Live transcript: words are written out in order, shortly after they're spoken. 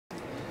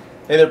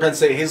Hey there, Penn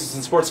State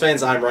Hazelton sports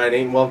fans. I'm Ryan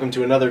Ayton. Welcome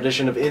to another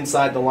edition of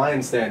Inside the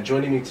Lion's Den.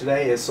 Joining me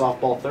today is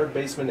softball third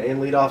baseman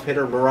and leadoff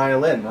hitter Moriah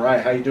Lynn.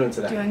 Moriah, how are you doing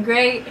today? Doing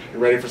great. You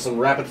ready for some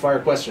rapid-fire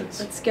questions?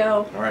 Let's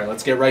go. All right,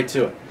 let's get right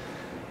to it.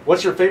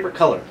 What's your favorite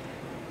color?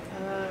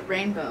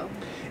 Rainbow.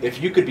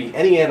 If you could be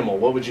any animal,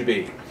 what would you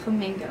be?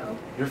 Flamingo.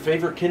 Your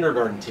favorite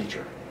kindergarten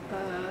teacher?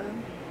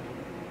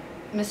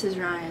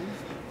 Mrs. Ryan.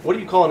 What do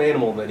you call an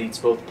animal that eats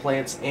both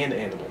plants and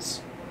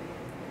animals?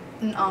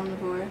 An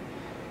omnivore.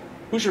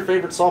 Who's your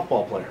favorite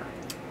softball player?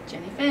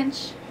 Jenny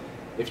Finch.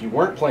 If you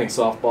weren't playing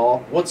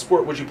softball, what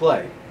sport would you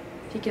play?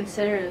 If you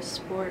consider it a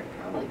sport,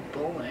 probably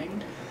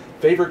bowling.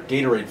 Favorite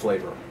Gatorade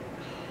flavor?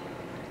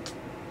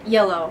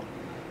 Yellow.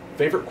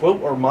 Favorite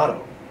quote or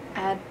motto?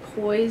 Add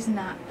poise,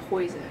 not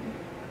poison.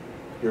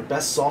 Your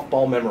best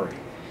softball memory?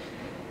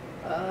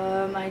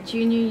 My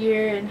junior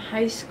year in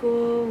high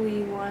school,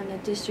 we won a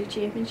district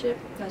championship.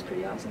 That was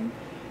pretty awesome.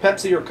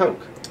 Pepsi or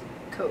Coke?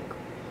 Coke.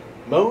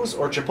 Moe's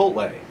or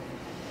Chipotle?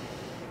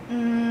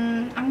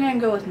 I'm gonna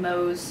go with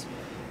Moe's.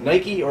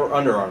 Nike or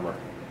Under Armour?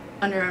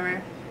 Under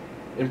Armour.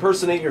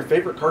 Impersonate your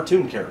favorite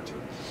cartoon character.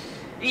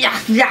 Yeah.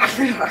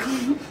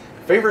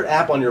 Favorite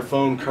app on your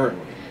phone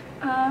currently?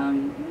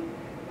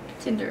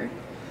 Tinder.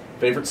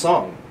 Favorite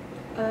song?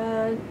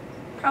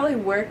 Probably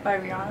Work by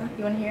Rihanna.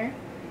 You wanna hear?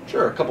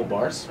 Sure, a couple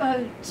bars.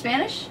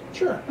 Spanish?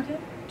 Sure. Okay.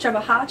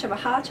 Trabaja,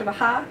 trabaja,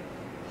 trabaja.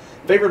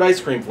 Favorite ice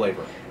cream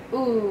flavor?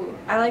 Ooh,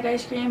 I like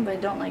ice cream, but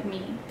don't like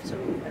me, so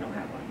I don't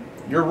have one.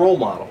 Your role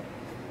model?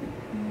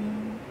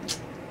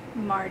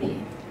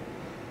 Marty.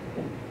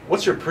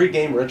 What's your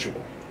pregame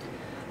ritual?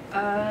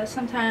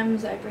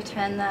 Sometimes I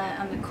pretend that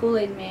I'm the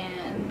Kool-Aid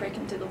man,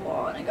 breaking through the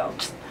wall, and I go,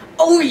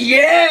 "Oh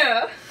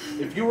yeah!"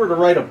 If you were to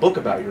write a book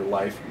about your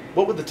life,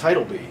 what would the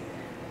title be?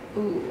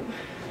 Ooh.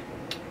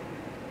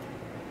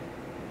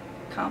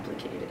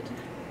 Complicated.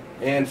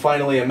 And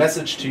finally, a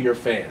message to your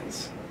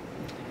fans.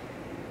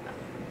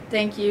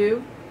 Thank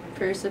you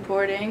for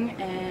supporting,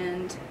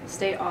 and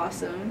stay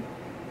awesome.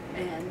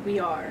 And we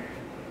are.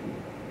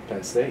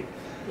 Penn State.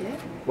 Yeah.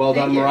 Well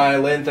Thank done, you. Moriah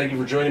Lynn. Thank you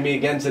for joining me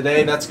again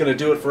today. That's going to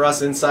do it for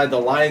us inside the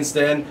Lion's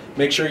Den.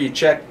 Make sure you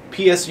check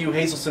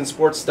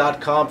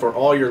psuhazeltonsports.com for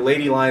all your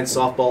Lady Lions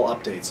softball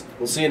updates.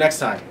 We'll see you next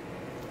time.